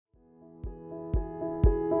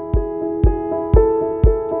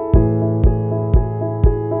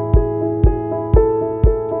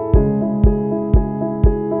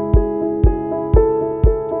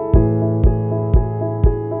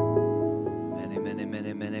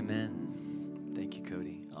Amen, amen. Thank you,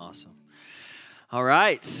 Cody. Awesome. All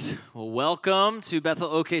right. Well, welcome to Bethel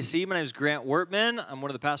OKC. My name is Grant Wortman. I'm one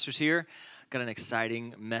of the pastors here. Got an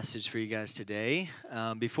exciting message for you guys today.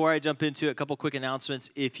 Before I jump into it, a couple quick announcements.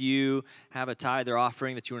 If you have a tithe or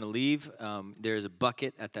offering that you want to leave, there's a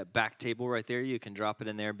bucket at that back table right there. You can drop it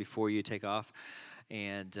in there before you take off,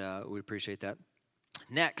 and we appreciate that.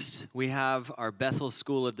 Next, we have our Bethel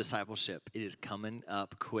School of Discipleship. It is coming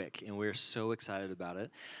up quick, and we're so excited about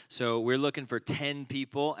it. So we're looking for 10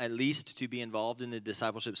 people at least to be involved in the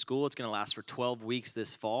discipleship school. It's going to last for 12 weeks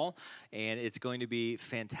this fall, and it's going to be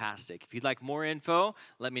fantastic. If you'd like more info,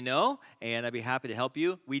 let me know, and I'd be happy to help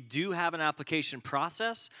you. We do have an application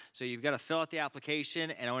process, so you've got to fill out the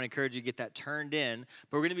application, and I want to encourage you to get that turned in.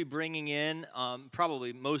 But we're going to be bringing in,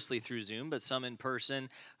 probably mostly through Zoom, but some in person,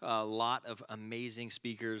 a lot of amazing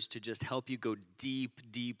speakers to just help you go deep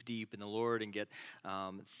in the Lord and get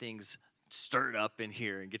things stirred up in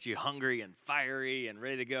here and get you hungry and fiery and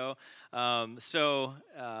ready to go. So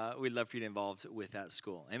we'd love for you to be involved with that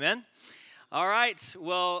school. Amen? All right.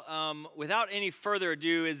 Well, without any further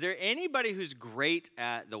ado, is there anybody who's great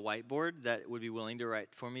at the whiteboard that would be willing to write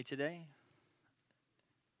for me today?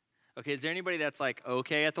 Okay, is there anybody that's like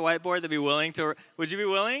okay at the whiteboard that'd be willing to? Would you be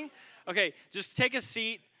willing? Okay, just take a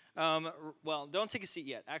seat. Well, don't take a seat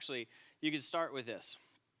yet. Actually, you can start with this.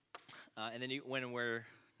 And then when we're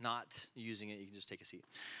not using it, you can just take a seat.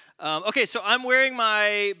 Okay, so I'm wearing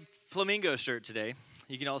my flamingo shirt today.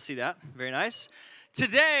 You can all see that. Very nice.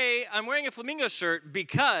 Today, I'm wearing a flamingo shirt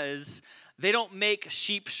because they don't make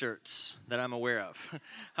sheep shirts that I'm aware of.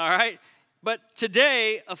 All right? But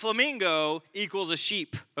today, a flamingo equals a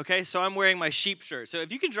sheep, okay? So I'm wearing my sheep shirt. So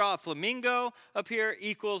if you can draw a flamingo up here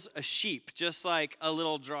equals a sheep, just like a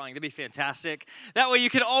little drawing, that'd be fantastic. That way you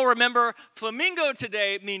can all remember flamingo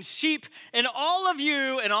today means sheep, and all of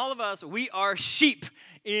you and all of us, we are sheep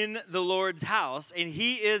in the Lord's house, and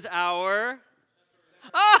He is our...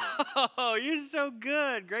 Oh, you're so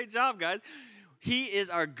good. Great job, guys. He is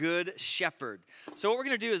our good shepherd. So what we're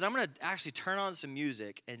going to do is I'm going to actually turn on some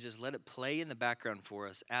music and just let it play in the background for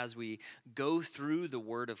us as we go through the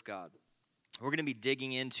Word of God. We're going to be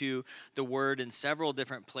digging into the Word in several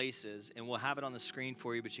different places, and we'll have it on the screen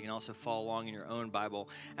for you, but you can also follow along in your own Bible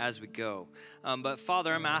as we go. But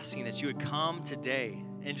Father, I'm asking that you would come today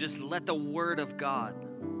and just let the Word of God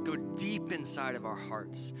go deep inside of our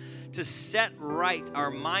hearts to set right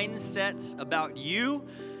our mindsets about you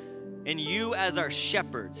and you as our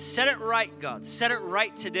shepherd. Set it right, God. Set it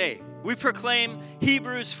right today. We proclaim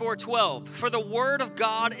Hebrews 4:12. For the word of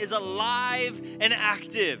God is alive and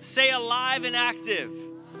active. Say alive and active.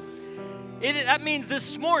 That means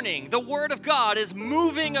this morning, the word of God is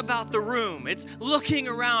moving about the room. It's looking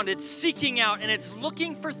around, it's seeking out, and it's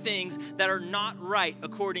looking for things that are not right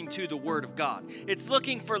according to the word of God. It's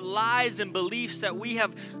looking for lies and beliefs that we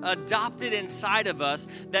have adopted inside of us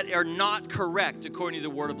that are not correct according to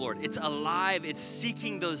the word of the Lord. It's alive, it's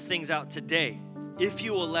seeking those things out today, if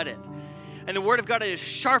you will let it. And the word of God is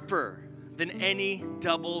sharper than any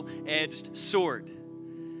double-edged sword.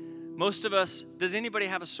 Most of us, does anybody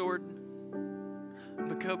have a sword?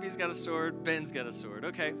 Kobe's got a sword. Ben's got a sword.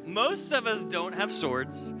 Okay. Most of us don't have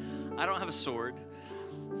swords. I don't have a sword.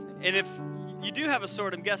 And if you do have a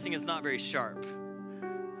sword, I'm guessing it's not very sharp.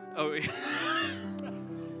 Oh, we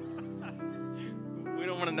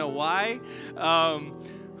don't want to know why.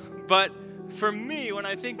 But for me, when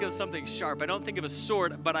I think of something sharp, I don't think of a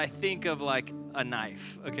sword, but I think of like a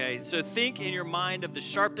knife. Okay. So think in your mind of the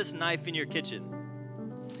sharpest knife in your kitchen.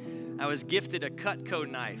 I was gifted a Cutco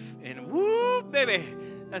knife, and woo, baby,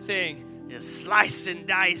 that thing is slice and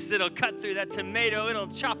dice. It'll cut through that tomato. It'll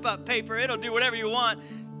chop up paper. It'll do whatever you want.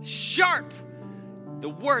 Sharp. The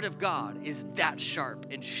Word of God is that sharp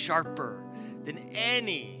and sharper than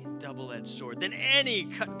any double-edged sword, than any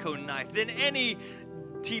Cutco knife, than any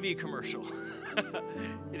TV commercial.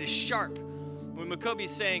 It is sharp. When Makobe's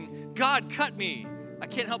saying, God, cut me, I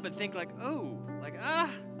can't help but think I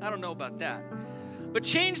don't know about that. But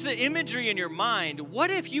change the imagery in your mind.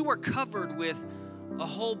 What if you were covered with a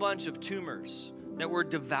whole bunch of tumors that were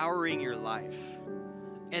devouring your life?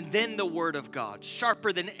 And then the word of God,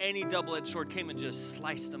 sharper than any double-edged sword, came and just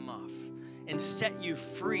sliced them off and set you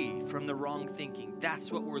free from the wrong thinking. That's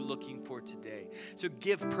what we're looking for today. So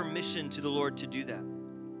give permission to the Lord to do that.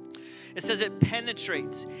 It says it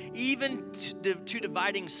penetrates even to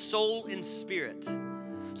dividing soul and spirit.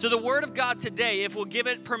 So the word of God today, if we'll give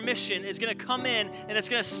it permission, is going to come in and it's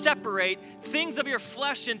going to separate things of your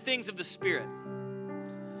flesh and things of the spirit.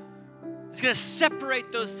 It's going to separate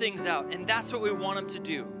those things out, and that's what we want him to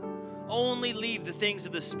do. only leave the things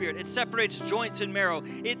of the Spirit. It separates joints and marrow.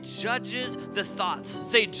 It judges the thoughts.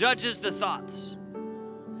 Say, judges the thoughts.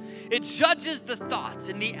 It judges the thoughts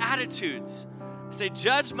and the attitudes. Say,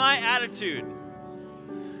 judge my attitude.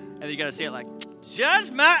 And you got to say it like,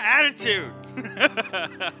 judge my attitude.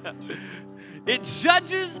 It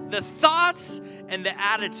judges the thoughts and the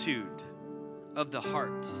attitude of the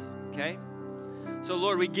heart, okay? So,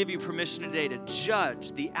 Lord, we give you permission today to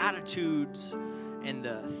judge the attitudes and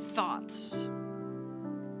the thoughts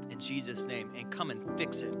in Jesus' name, and come and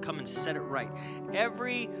fix it. Come and set it right.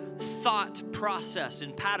 Every thought process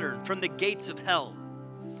and pattern from the gates of hell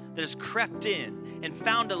that has crept in and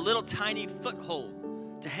found a little tiny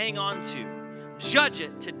foothold to hang on to, judge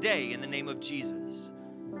it today in the name of Jesus.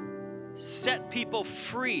 Set people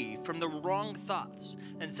free from the wrong thoughts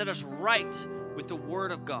and set us right with the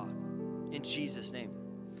Word of God in Jesus' name.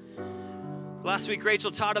 Last week,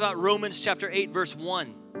 Rachel taught about Romans chapter 8, verse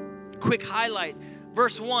 1. Quick highlight.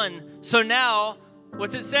 Verse 1, so now,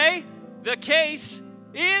 what's it say? The case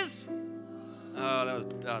is... Oh, that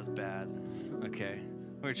was bad. Okay,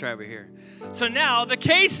 we're going to try over here. So now, the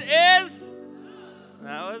case is...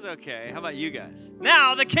 That was okay. How about you guys?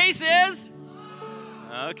 Now, the case is...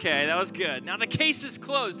 Okay, that was good. Now the case is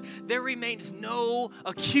closed. There remains no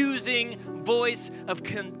accusing voice of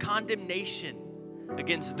condemnation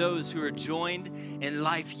against those who are joined in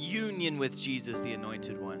life union with Jesus, the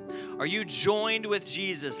Anointed One. Are you joined with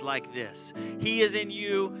Jesus like this? He is in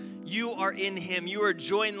you. You are in him. You are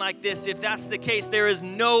joined like this. If that's the case, there is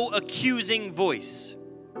no accusing voice.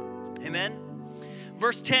 Amen?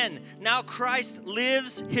 Verse 10, now Christ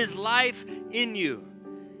lives his life in you.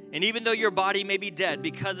 And even though your body may be dead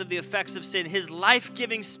because of the effects of sin, his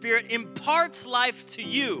life-giving Spirit imparts life to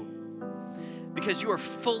you because you are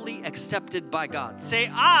fully accepted by God. Say,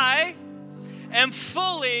 I am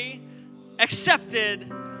fully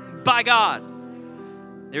accepted by God.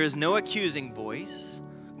 There is no accusing voice.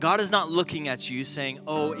 God is not looking at you saying,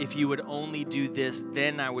 oh, if you would only do this,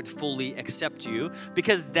 then I would fully accept you,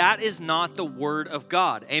 because that is not the Word of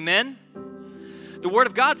God. Amen? The Word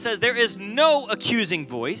of God says there is no accusing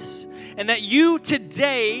voice, and that you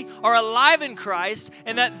today are alive in Christ,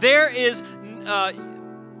 and that there is,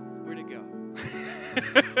 where'd it go?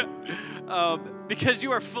 Because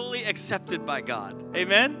you are fully accepted by God.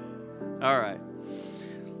 Amen? All right.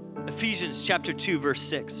 Ephesians chapter 2, verse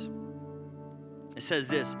 6. It says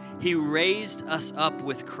this, he raised us up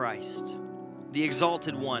with Christ, the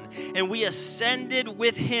exalted one, and we ascended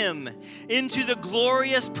with him into the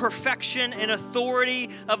glorious perfection and authority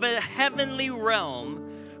of a heavenly realm,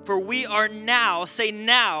 for we are now, say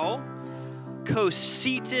now,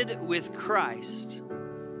 co-seated with Christ.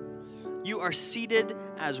 You are seated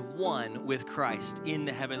as one with Christ in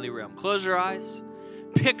the heavenly realm. Close your eyes.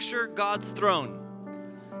 Picture God's throne,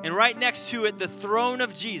 and right next to it, the throne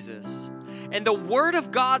of Jesus. And the Word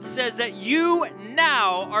of God says that you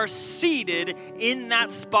now are seated in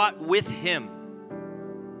that spot with him.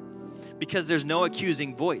 Because there's no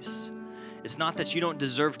accusing voice. It's not that you don't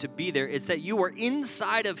deserve to be there. It's that you are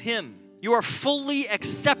inside of him. You are fully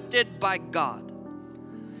accepted by God.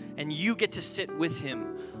 And you get to sit with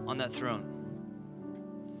him on that throne.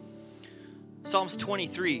 Psalms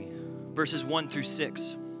 23, verses 1 through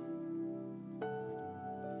 6.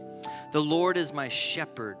 The Lord is my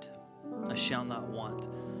shepherd. I shall not want.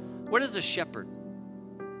 What is a shepherd?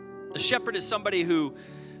 A shepherd is somebody who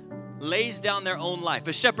lays down their own life.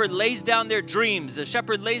 A shepherd lays down their dreams. A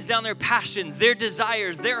shepherd lays down their passions, their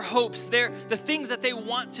desires, their hopes, the things that they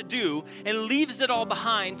want to do, and leaves it all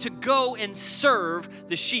behind to go and serve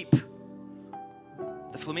the sheep,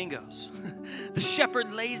 the flamingos. The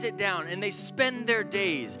shepherd lays it down, and they spend their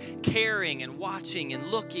days caring and watching and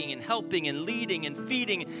looking and helping and leading and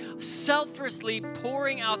feeding, selflessly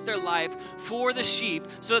pouring out their life for the sheep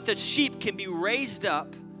so that the sheep can be raised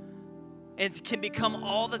up and can become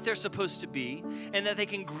all that they're supposed to be, and that they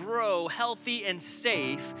can grow healthy and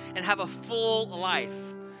safe and have a full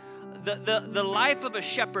life. The life of a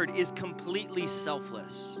shepherd is completely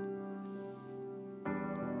selfless.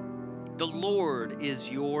 The Lord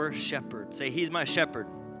is your shepherd. Say, he's my shepherd.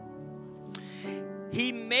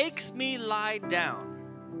 He makes me lie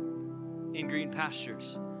down in green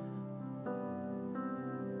pastures.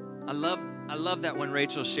 I love that when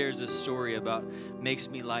Rachel shares this story about makes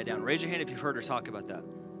me lie down. Raise your hand if you've heard her talk about that.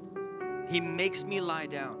 He makes me lie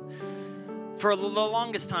down. For the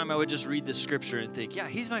longest time, I would just read the scripture and think, yeah,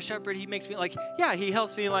 he's my shepherd. He makes me he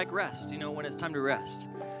helps me rest, when it's time to rest.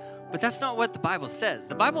 But that's not what the Bible says.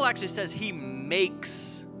 The Bible actually says he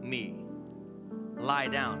makes me lie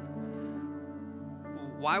down.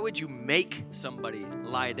 Why would you make somebody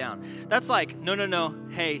lie down? That's like, no.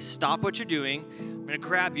 Hey, stop what you're doing. I'm going to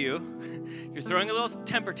grab you. You're throwing a little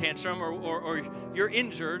temper tantrum or you're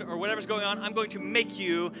injured or whatever's going on. I'm going to make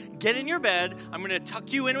you get in your bed. I'm going to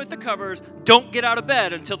tuck you in with the covers. Don't get out of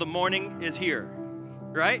bed until the morning is here,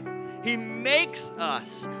 right? He makes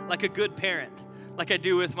us like a good parent, like I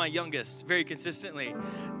do with my youngest very consistently.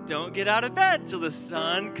 Don't get out of bed till the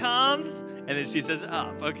sun comes. And then she says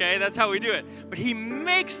up, okay? That's how we do it. But he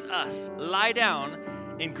makes us lie down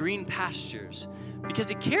in green pastures because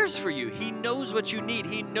he cares for you. He knows what you need.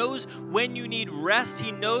 He knows when you need rest.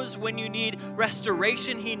 He knows when you need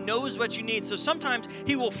restoration. He knows what you need. So sometimes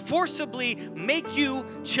he will forcibly make you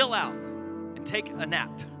chill out and take a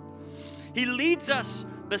nap. He leads us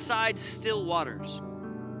beside still waters.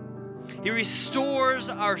 He restores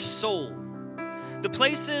our soul. The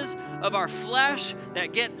places of our flesh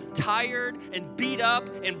that get tired and beat up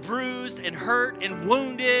and bruised and hurt and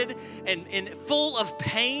wounded and full of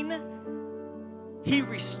pain, he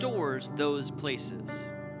restores those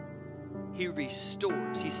places. He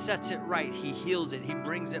restores. He sets it right. He heals it. He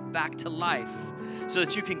brings it back to life so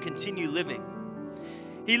that you can continue living.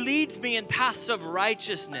 He leads me in paths of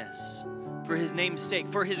righteousness for his name's sake,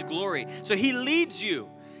 for his glory. So he leads you.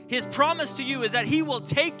 His promise to you is that he will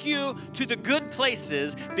take you to the good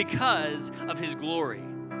places because of his glory.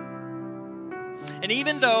 And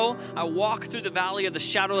even though I walk through the valley of the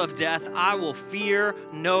shadow of death, I will fear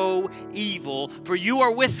no evil, for you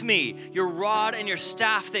are with me. Your rod and your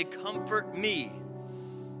staff, they comfort me.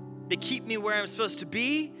 They keep me where I'm supposed to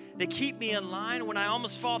be. They keep me in line. When I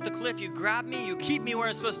almost fall off the cliff, you grab me. You keep me where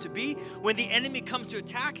I'm supposed to be. When the enemy comes to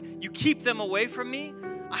attack, you keep them away from me.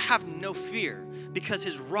 I have no fear because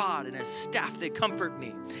his rod and his staff, they comfort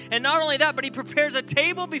me. And not only that, but he prepares a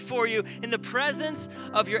table before you in the presence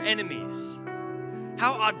of your enemies.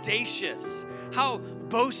 How audacious, how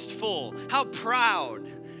boastful, how proud.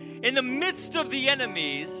 In the midst of the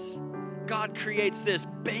enemies, God creates this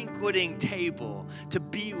banqueting table to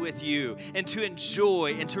be with you and to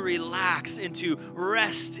enjoy and to relax and to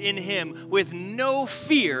rest in him with no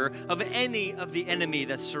fear of any of the enemy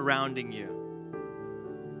that's surrounding you.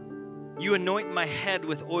 You anoint my head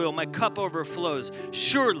with oil, my cup overflows.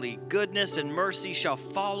 Surely goodness and mercy shall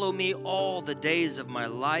follow me all the days of my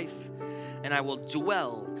life, and I will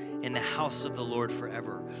dwell in the house of the Lord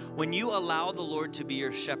forever. When you allow the Lord to be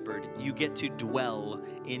your shepherd, you get to dwell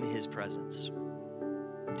in his presence.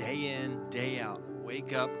 Day in, day out.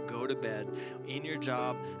 Wake up, go to bed, in your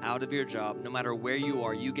job, out of your job. No matter where you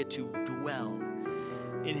are, you get to dwell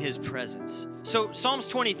in his presence. So Psalms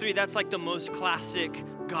 23, that's like the most classic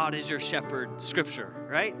God is your shepherd scripture,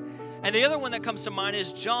 right? And the other one that comes to mind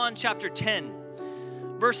is John chapter 10,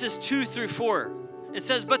 verses 2 through 4. It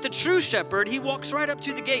says, but the true shepherd, he walks right up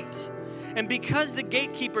to the gate. And because the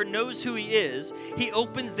gatekeeper knows who he is, he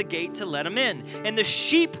opens the gate to let him in. And the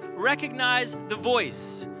sheep recognize the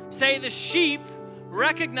voice. Say, the sheep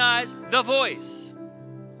recognize the voice.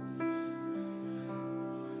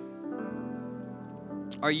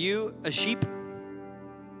 Are you a sheep?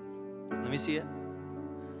 Let me see it.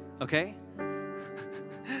 Okay?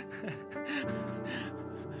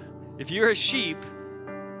 If you're a sheep,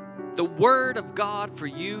 the word of God for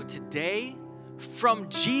you today from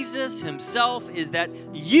Jesus himself is that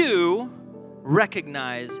you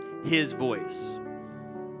recognize his voice.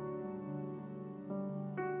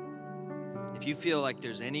 If you feel like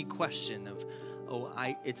there's any question of,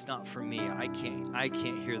 it's not for me. I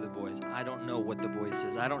can't hear the voice. I don't know what the voice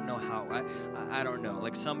is. I don't know how. I don't know.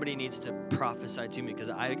 Like somebody needs to prophesy to me because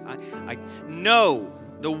I know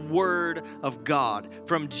the word of God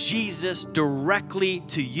from Jesus directly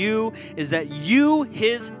to you is that you,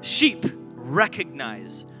 his sheep,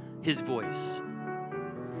 recognize his voice.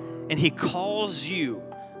 And he calls you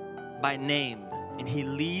by name and he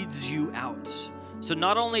leads you out. So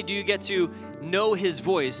not only do you get to know his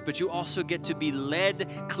voice, but you also get to be led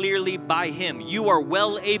clearly by him. You are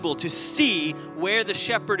well able to see where the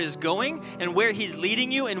shepherd is going and where he's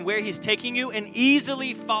leading you and where he's taking you and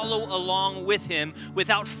easily follow along with him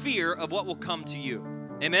without fear of what will come to you.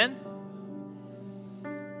 Amen?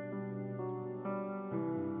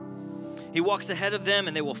 He walks ahead of them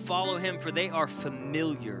and they will follow him, for they are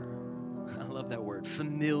familiar. I love that word,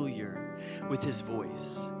 familiar with his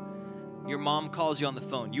voice. Your mom calls you on the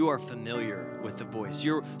phone, you are familiar with the voice.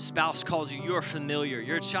 Your spouse calls you, you are familiar.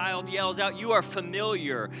 Your child yells out, you are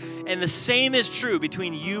familiar. And the same is true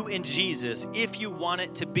between you and Jesus if you want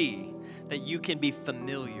it to be, that you can be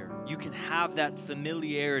familiar. You can have that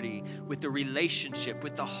familiarity with the relationship,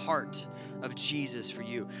 with the heart of Jesus for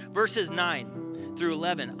you. Verses 9 through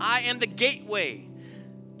 11, I am the gateway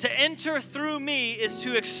To enter through me is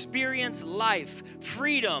to experience life,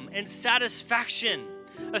 freedom, and satisfaction.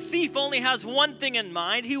 A thief only has one thing in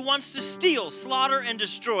mind. He wants to steal, slaughter, and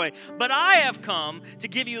destroy. But I have come to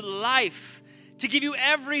give you life, to give you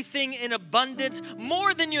everything in abundance,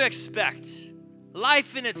 more than you expect.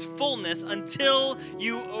 Life in its fullness until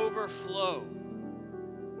you overflow.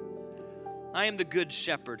 I am the good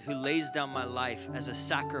shepherd who lays down my life as a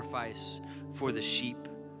sacrifice for the sheep.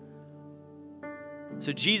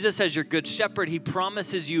 So Jesus, as your good shepherd, he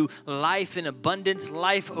promises you life in abundance,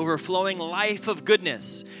 life overflowing, life of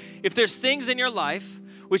goodness. If there's things in your life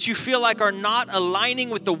which you feel like are not aligning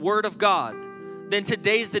with the word of God, then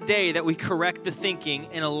today's the day that we correct the thinking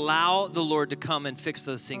and allow the Lord to come and fix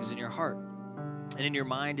those things in your heart and in your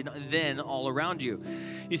mind and then all around you.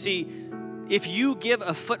 You see, if you give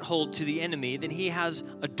a foothold to the enemy, then he has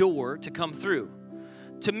a door to come through.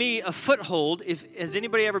 To me, a foothold, has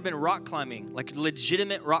anybody ever been rock climbing, like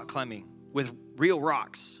legitimate rock climbing with real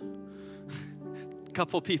rocks? A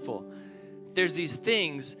couple people. There's these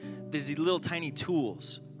things, there's these little tiny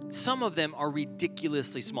tools. Some of them are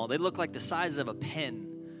ridiculously small. They look like the size of a pen,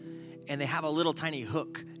 and they have a little tiny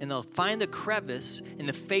hook, and they'll find the crevice in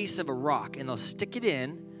the face of a rock, and they'll stick it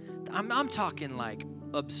in. I'm talking like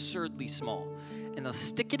absurdly small. And they'll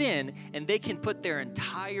stick it in, and they can put their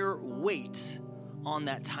entire weight on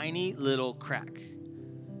that tiny little crack.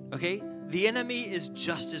 Okay? The enemy is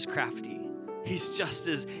just as crafty. He's just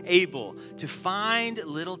as able to find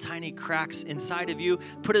little tiny cracks inside of you,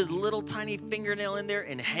 put his little tiny fingernail in there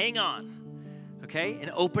and hang on. Okay?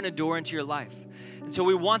 And open a door into your life. And so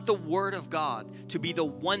we want the word of God to be the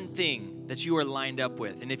one thing that you are lined up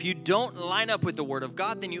with. And if you don't line up with the word of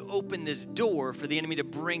God, then you open this door for the enemy to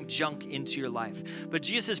bring junk into your life. But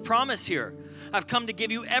Jesus' promise here, I've come to give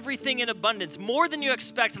you everything in abundance, more than you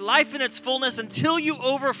expect, life in its fullness until you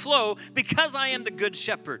overflow, because I am the good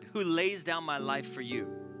shepherd who lays down my life for you.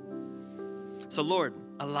 So Lord,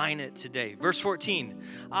 align it today. Verse 14,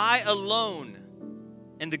 I alone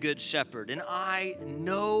am the good shepherd, and I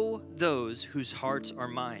know those whose hearts are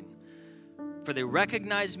mine. For they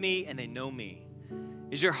recognize me and they know me.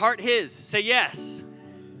 Is your heart his? Say yes.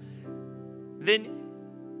 Then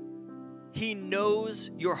he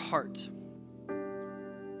knows your heart.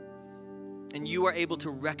 And you are able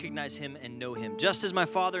to recognize him and know him. Just as my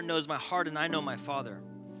Father knows my heart and I know my Father.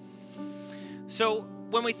 So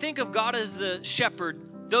when we think of God as the shepherd,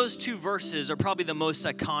 those two verses are probably the most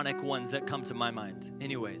iconic ones that come to my mind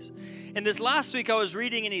anyways. And this last week I was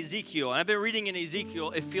reading in Ezekiel, and I've been reading in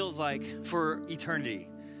Ezekiel, it feels like, for eternity.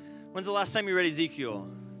 When's the last time you read Ezekiel?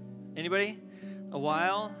 Anybody? A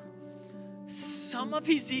while? Some of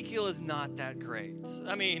Ezekiel is not that great.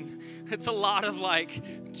 I mean, it's a lot of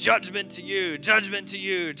like, judgment to you, judgment to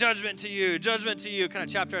you, judgment to you, judgment to you, kind of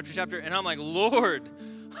chapter after chapter. And I'm like, Lord,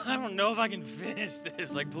 I don't know if I can finish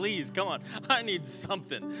this. Like, please, come on. I need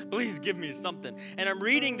something. Please give me something. And I'm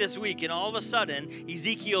reading this week, and all of a sudden,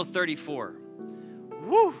 Ezekiel 34.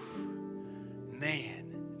 Woo!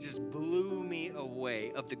 Man, it just blew me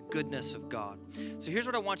away of the goodness of God. So here's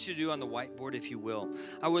what I want you to do on the whiteboard, if you will.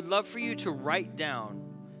 I would love for you to write down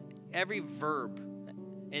every verb.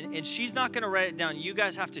 And she's not going to write it down. You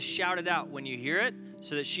guys have to shout it out when you hear it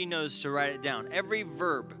so that she knows to write it down. Every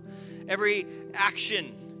verb, every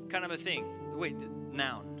action kind of a thing. Wait,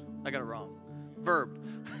 noun. I got it wrong. Verb.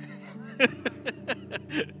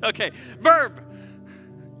 Okay, verb.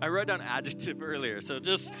 I wrote down adjective earlier, so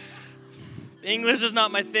just, English is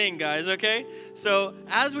not my thing, guys, okay? So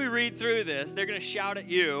as we read through this, they're going to shout at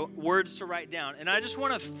you words to write down. And I just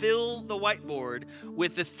want to fill the whiteboard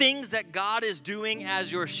with the things that God is doing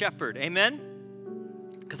as your shepherd.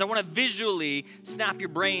 Amen? Because I want to visually snap your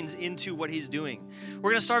brains into what he's doing. We're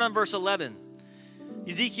going to start on verse 11.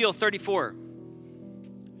 Ezekiel 34.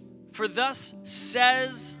 For thus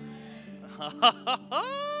says,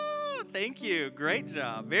 thank you, great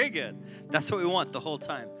job, very good. That's what we want the whole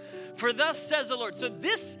time. For thus says the Lord. So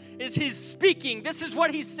this is his speaking. This is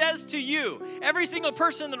what he says to you. Every single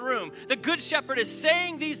person in the room, the good shepherd is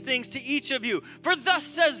saying these things to each of you. For thus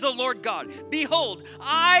says the Lord God, behold,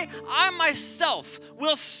 I myself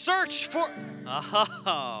will search for,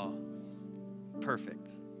 perfect.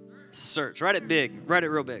 Search, write it big, write it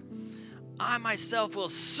real big. I myself will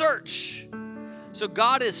search. So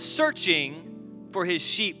God is searching for his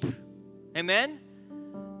sheep. Amen?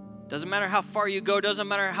 Doesn't matter how far you go, doesn't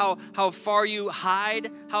matter how far you hide,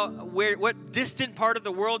 what distant part of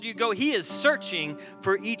the world you go, he is searching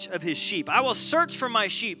for each of his sheep. I will search for my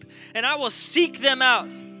sheep, and I will seek them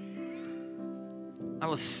out. I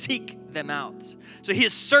will seek them out. So he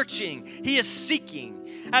is searching, he is seeking.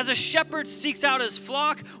 As a shepherd seeks out his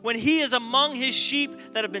flock when he is among his sheep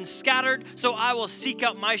that have been scattered, so I will seek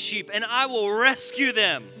out my sheep and I will rescue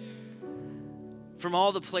them from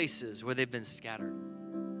all the places where they've been scattered.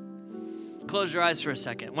 Close your eyes for a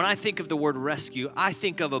second. When I think of the word rescue, I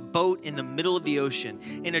think of a boat in the middle of the ocean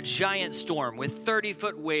in a giant storm with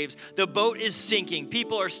 30-foot waves. The boat is sinking.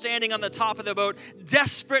 People are standing on the top of the boat,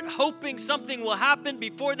 desperate, hoping something will happen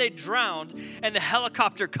before they drown. And the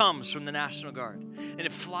helicopter comes from the National Guard. And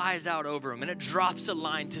it flies out over them, and it drops a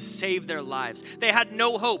line to save their lives. They had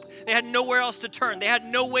no hope. They had nowhere else to turn. They had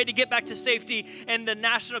no way to get back to safety, and the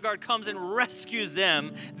National Guard comes and rescues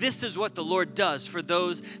them. This is what the Lord does for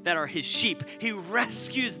those that are his sheep. He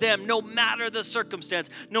rescues them no matter the circumstance,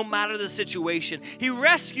 no matter the situation. He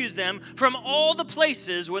rescues them from all the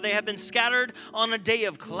places where they have been scattered on a day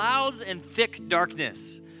of clouds and thick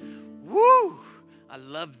darkness. Woo! I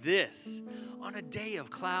love this. On a day of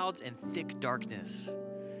clouds and thick darkness.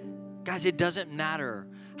 Guys, it doesn't matter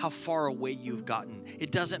how far away you've gotten.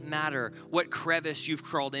 It doesn't matter what crevice you've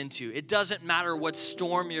crawled into. It doesn't matter what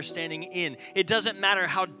storm you're standing in. It doesn't matter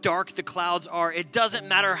how dark the clouds are. It doesn't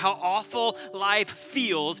matter how awful life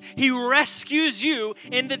feels. He rescues you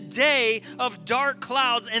in the day of dark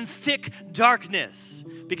clouds and thick darkness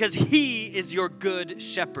because he is your good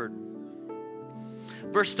shepherd.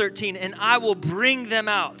 Verse 13, and I will bring them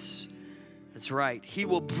out. That's right. He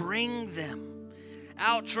will bring them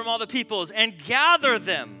out from all the peoples and gather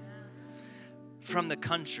them from the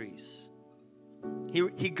countries.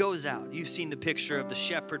 He goes out. You've seen the picture of the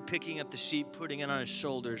shepherd picking up the sheep, putting it on his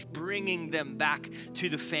shoulders, bringing them back to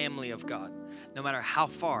the family of God. No matter how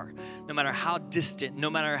far, no matter how distant, no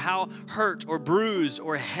matter how hurt or bruised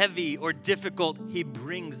or heavy or difficult, he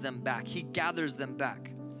brings them back. He gathers them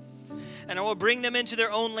back. And I will bring them into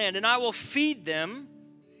their own land, and I will feed them.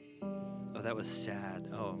 Oh, that was sad.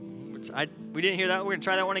 Oh, we didn't hear that. We're going to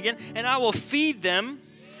try that one again. And I will feed them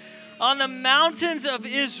on the mountains of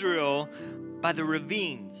Israel by the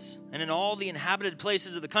ravines and in all the inhabited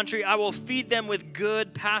places of the country. I will feed them with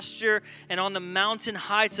good pasture, and on the mountain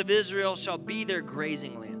heights of Israel shall be their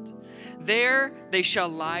grazing land. There they shall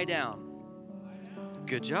lie down.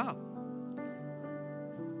 Good job.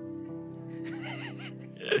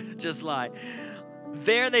 Just lie.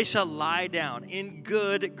 There they shall lie down in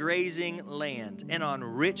good grazing land, and on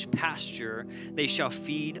rich pasture they shall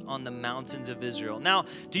feed on the mountains of Israel. Now,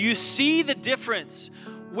 do you see the difference?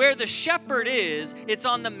 Where the shepherd is, it's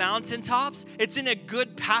on the mountaintops. It's in a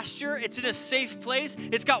good pasture. It's in a safe place.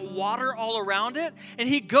 It's got water all around it. And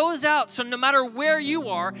he goes out. So no matter where you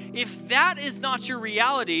are, if that is not your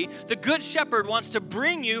reality, the good shepherd wants to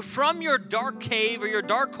bring you from your dark cave or your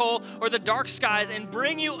dark hole or the dark skies and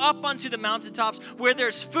bring you up onto the mountaintops where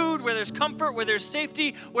there's food, where there's comfort, where there's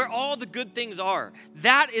safety, where all the good things are.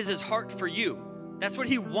 That is his heart for you. That's what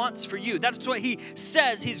he wants for you. That's what he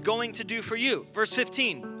says he's going to do for you. Verse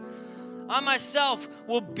 15, I myself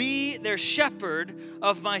will be their shepherd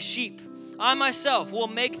of my sheep. I myself will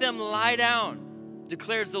make them lie down,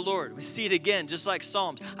 declares the Lord. We see it again, just like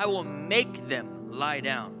Psalms. I will make them lie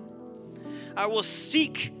down. I will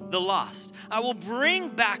seek the lost. I will bring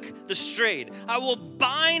back the strayed. I will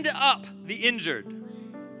bind up the injured.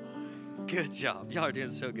 Good job. Y'all are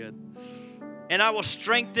doing so good. And I will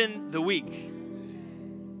strengthen the weak.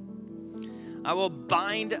 I will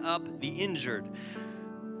bind up the injured.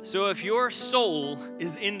 So if your soul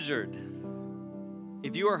is injured,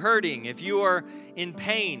 if you are hurting, if you are in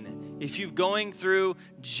pain, if you're going through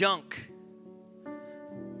junk,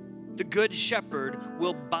 the good shepherd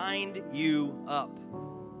will bind you up.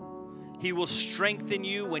 He will strengthen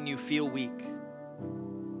you when you feel weak.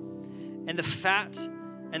 And the fat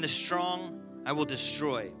and the strong I will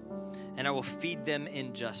destroy, and I will feed them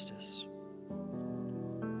in justice.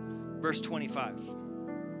 Verse 25.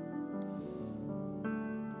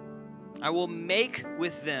 I will make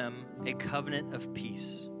with them a covenant of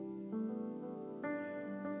peace.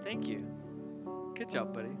 Thank you. Good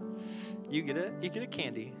job, buddy. You get a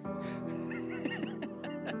candy.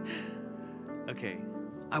 Okay.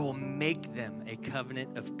 I will make them a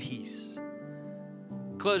covenant of peace.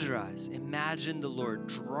 Close your eyes. Imagine the Lord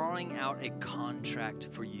drawing out a contract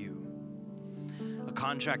for you. A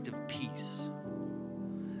contract of peace.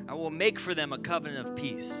 I will make for them a covenant of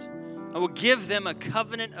peace. I will give them a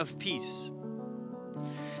covenant of peace.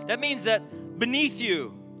 That means that beneath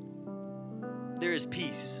you, there is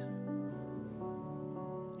peace.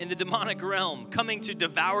 In the demonic realm, coming to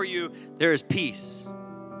devour you, there is peace.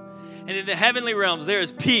 And in the heavenly realms, there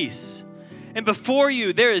is peace. And before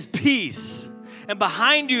you, there is peace. And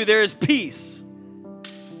behind you, there is peace.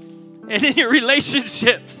 And in your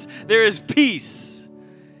relationships, there is peace.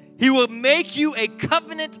 He will make you a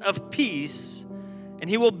covenant of peace, and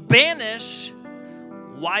he will banish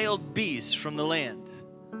wild beasts from the land.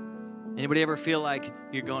 Anybody ever feel like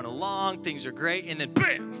you're going along, things are great, and then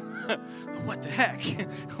bam, what the heck?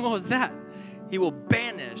 What was that? He will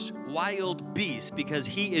banish wild beasts because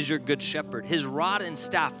he is your good shepherd. His rod and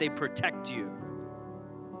staff, they protect you.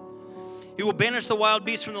 He will banish the wild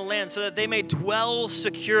beasts from the land so that they may dwell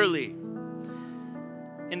securely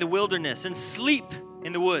in the wilderness and sleep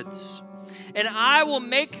in the woods. And I will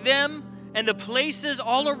make them and the places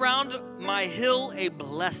all around my hill a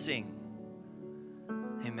blessing.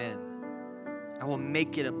 Amen. I will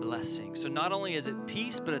make it a blessing. So not only is it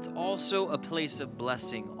peace, but it's also a place of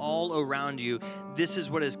blessing all around you. This is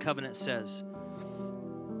what his covenant says.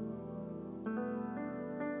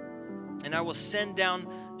 And I will send down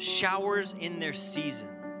showers in their season.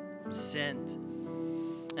 Send.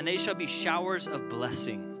 And they shall be showers of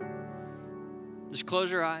blessing. Just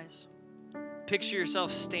close your eyes. Picture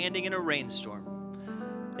yourself standing in a rainstorm.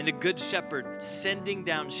 And the good shepherd sending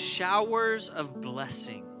down showers of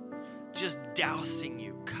blessing. Just dousing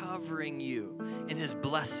you, covering you in his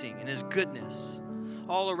blessing, in his goodness,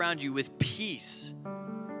 all around you with peace.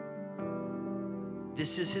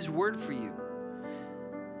 This is his word for you.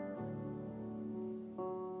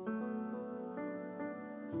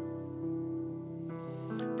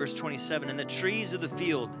 Verse 27, and the trees of the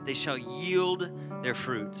field, they shall yield their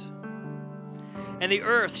fruit. And the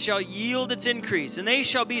earth shall yield its increase, and they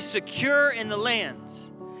shall be secure in the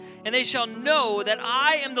lands. And they shall know that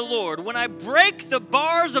I am the Lord when I break the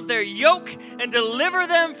bars of their yoke and deliver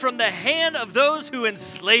them from the hand of those who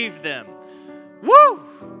enslaved them. Woo!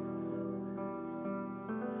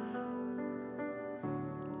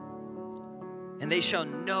 And they shall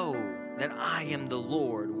know that I am the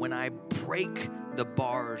Lord when I break the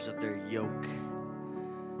bars of their yoke.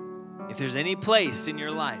 If there's any place in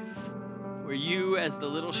your life where you as the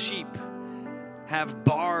little sheep have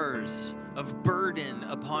bars of burden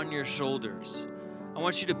upon your shoulders, I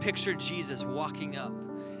want you to picture Jesus walking up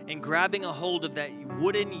and grabbing a hold of that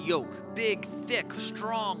wooden yoke, big, thick,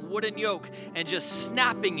 strong wooden yoke, and just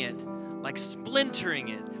snapping it, like splintering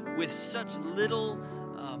it with such little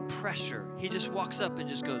pressure. He just walks up and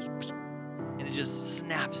just goes, and it just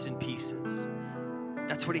snaps in pieces.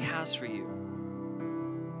 That's what he has for you.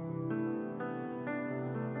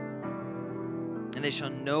 And they shall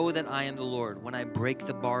know that I am the Lord when I break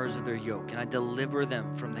the bars of their yoke and I deliver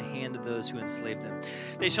them from the hand of those who enslave them.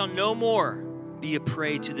 They shall no more be a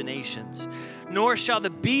prey to the nations, nor shall the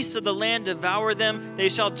beasts of the land devour them. They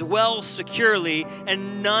shall dwell securely,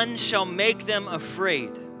 and none shall make them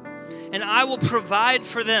afraid. And I will provide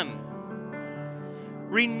for them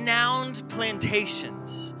renowned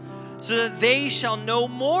plantations, so that they shall no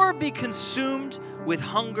more be consumed with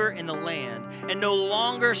hunger in the land, and no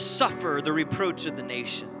longer suffer the reproach of the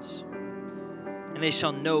nations. And they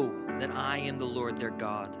shall know that I am the Lord their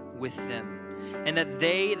God with them, and that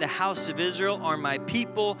they, the house of Israel, are my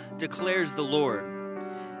people, declares the Lord.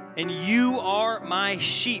 And you are my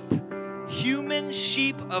sheep, human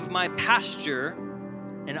sheep of my pasture,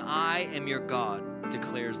 and I am your God,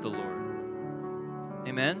 declares the Lord.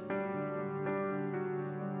 Amen.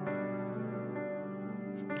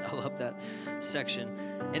 I love that section.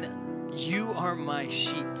 And you are my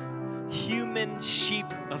sheep, human sheep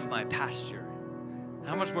of my pasture.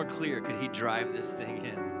 How much more clear could he drive this thing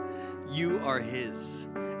in? You are his.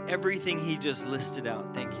 Everything he just listed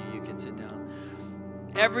out. Thank you. You can sit down.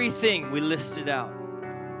 Everything we listed out.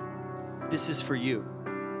 This is for you.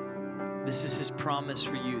 This is his promise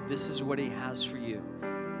for you. This is what he has for you.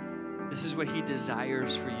 This is what he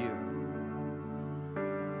desires for you.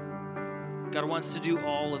 God wants to do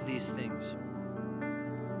all of these things.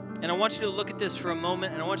 And I want you to look at this for a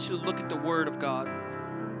moment, and I want you to look at the Word of God.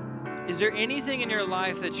 Is there anything in your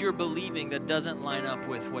life that you're believing that doesn't line up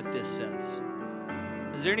with what this says?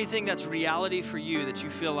 Is there anything that's reality for you that you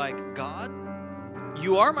feel like, God,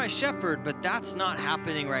 you are my shepherd, but that's not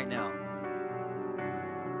happening right now?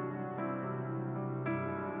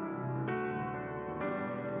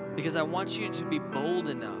 Because I want you to be bold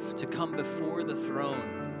enough to come before the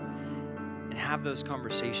throne and have those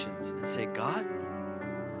conversations and say, God,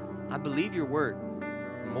 I believe your word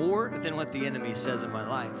more than what the enemy says in my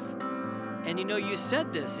life. And you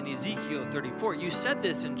said this in Ezekiel 34. You said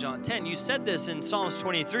this in John 10. You said this in Psalms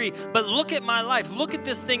 23. But look at my life. Look at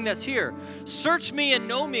this thing that's here. Search me and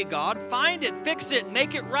know me, God. Find it, fix it,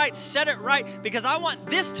 make it right, set it right. Because I want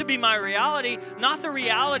this to be my reality, not the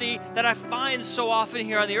reality that I find so often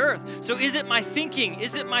here on the earth. So is it my thinking?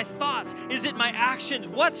 Is it my thoughts? Is it my actions?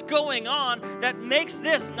 What's going on that makes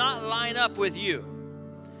this not line up with you?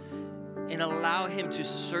 And allow him to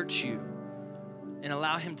search you. And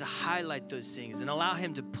allow him to highlight those things and allow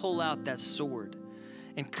him to pull out that sword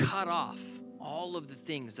and cut off all of the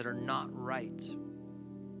things that are not right.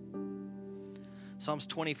 Psalms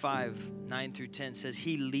 25, 9 through 10 says,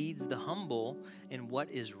 he leads the humble in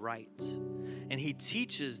what is right, and he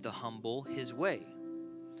teaches the humble his way.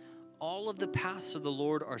 All of the paths of the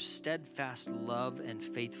Lord are steadfast love and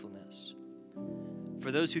faithfulness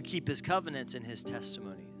for those who keep his covenants and his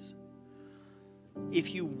testimonies.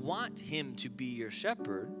 If you want him to be your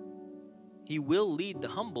shepherd, he will lead the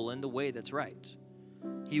humble in the way that's right.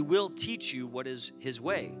 He will teach you what is his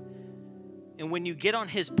way. And when you get on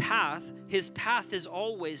his path is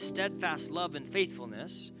always steadfast love and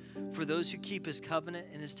faithfulness for those who keep his covenant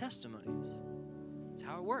and his testimonies. That's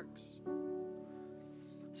how it works.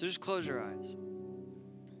 So just close your eyes.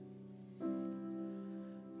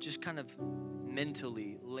 Just kind of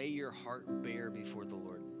mentally lay your heart bare before the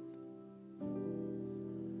Lord.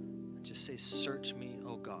 Just say, search me,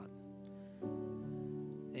 oh God.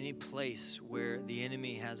 Any place where the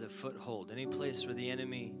enemy has a foothold, any place where the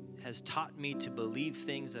enemy has taught me to believe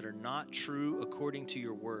things that are not true according to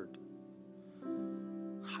your word,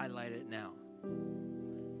 highlight it now.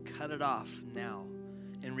 Cut it off now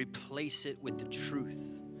and replace it with the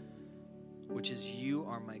truth, which is you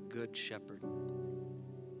are my good shepherd.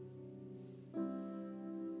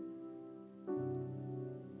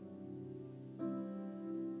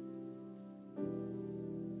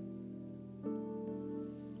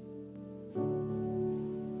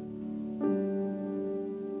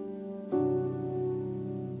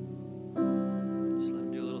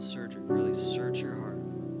 Surgery, really search your heart.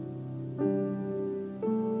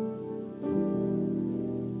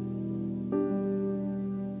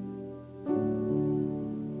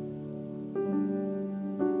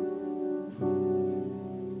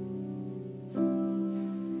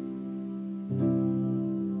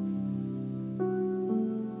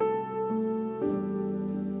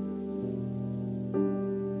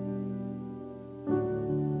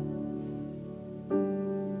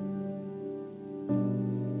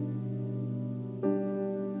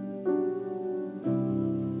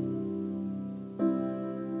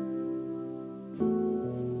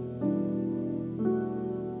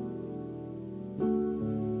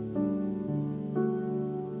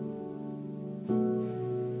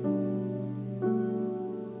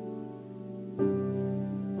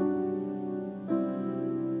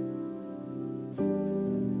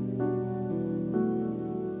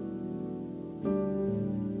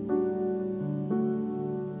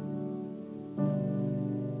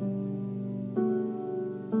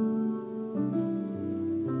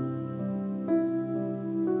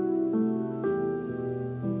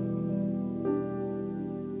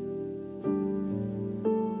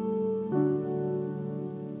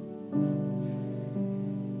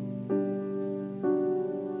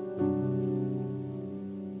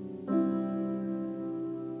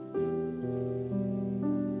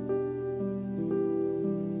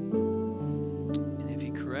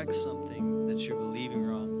 Something that you're believing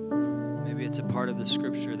wrong. Maybe it's a part of the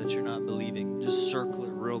scripture that you're not believing. Just circle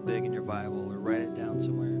it real big in your Bible or write it down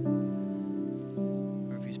somewhere.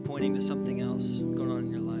 Or if he's pointing to something else going on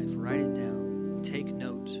in your life, write it down. Take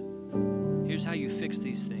note. Here's how you fix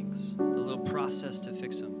these things. The little process to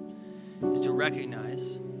fix them is to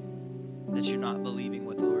recognize that you're not believing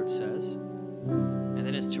what the Lord says. And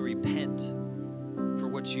then it's to repent for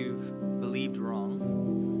what you've believed wrong.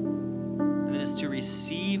 And then it's to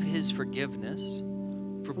receive his forgiveness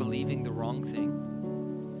for believing the wrong thing.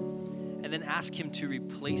 And then ask him to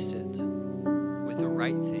replace it with the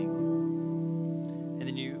right thing. And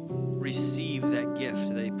then you receive that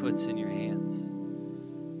gift that he puts in your hands.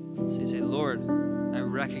 So you say, Lord, I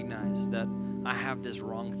recognize that I have this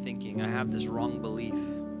wrong thinking. I have this wrong belief.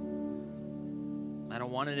 I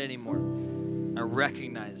don't want it anymore. I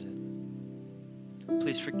recognize it.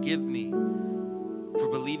 Please forgive me for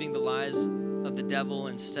believing the lies of the devil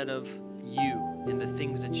instead of you and the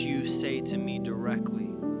things that you say to me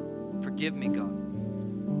directly. Forgive me, God.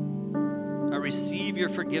 I receive your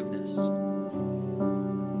forgiveness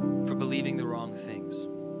for believing the wrong things.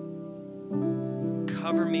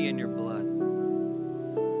 Cover me in your blood.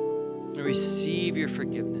 and receive your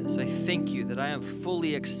forgiveness. I thank you that I am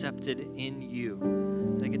fully accepted in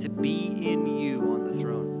you, that I get to be in you on the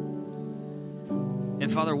throne.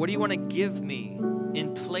 And Father, what do you want to give me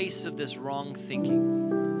in place of this wrong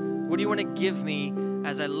thinking? What do you want to give me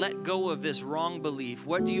as I let go of this wrong belief?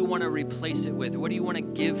 What do you want to replace it with? What do you want to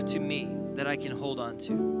give to me that I can hold on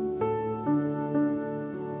to?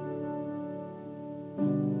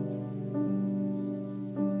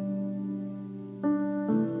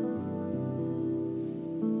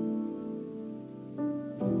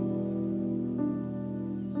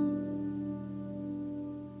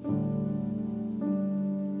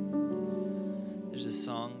 There's a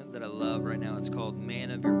song that I love right now. It's called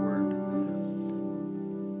Man of Your Word.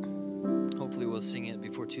 Hopefully we'll sing it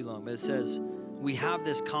before too long. But it says, we have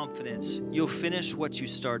this confidence. You'll finish what you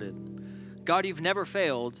started. God, you've never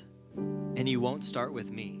failed, and you won't start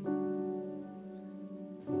with me.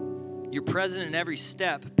 You're present in every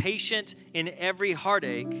step, patient in every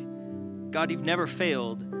heartache. God, you've never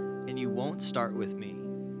failed, and you won't start with me.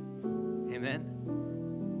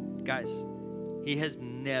 Amen? Guys, he has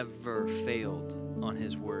never failed on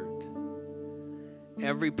his word.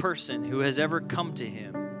 Every person who has ever come to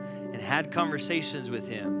him and had conversations with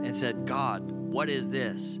him and said, God, what is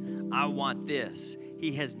this? I want this.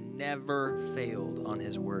 He has never failed on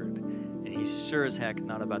his word. And he's sure as heck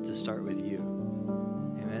not about to start with you.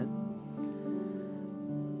 Amen?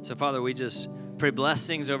 So, Father, we just pray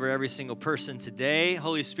blessings over every single person today.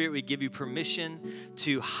 Holy Spirit, we give you permission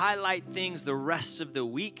to highlight things the rest of the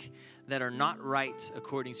week that are not right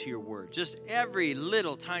according to your word. Just every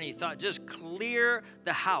little tiny thought, just clear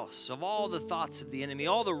the house of all the thoughts of the enemy,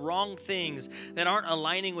 all the wrong things that aren't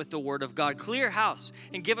aligning with the word of God. Clear house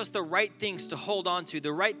and give us the right things to hold on to,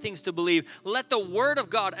 the right things to believe. Let the word of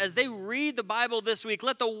God, as they read the Bible this week,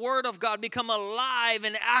 let the word of God become alive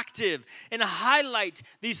and active and highlight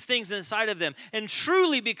these things inside of them and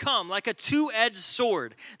truly become like a two-edged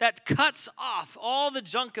sword that cuts off all the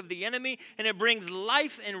junk of the enemy and it brings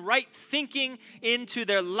life and right thinking into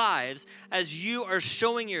their lives as you are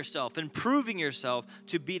showing yourself and proving yourself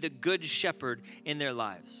to be the good shepherd in their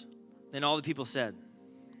lives. And all the people said,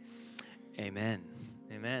 amen.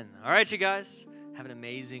 Amen. All right, you guys, have an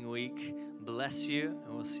amazing week. Bless you,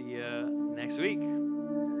 and we'll see you next week.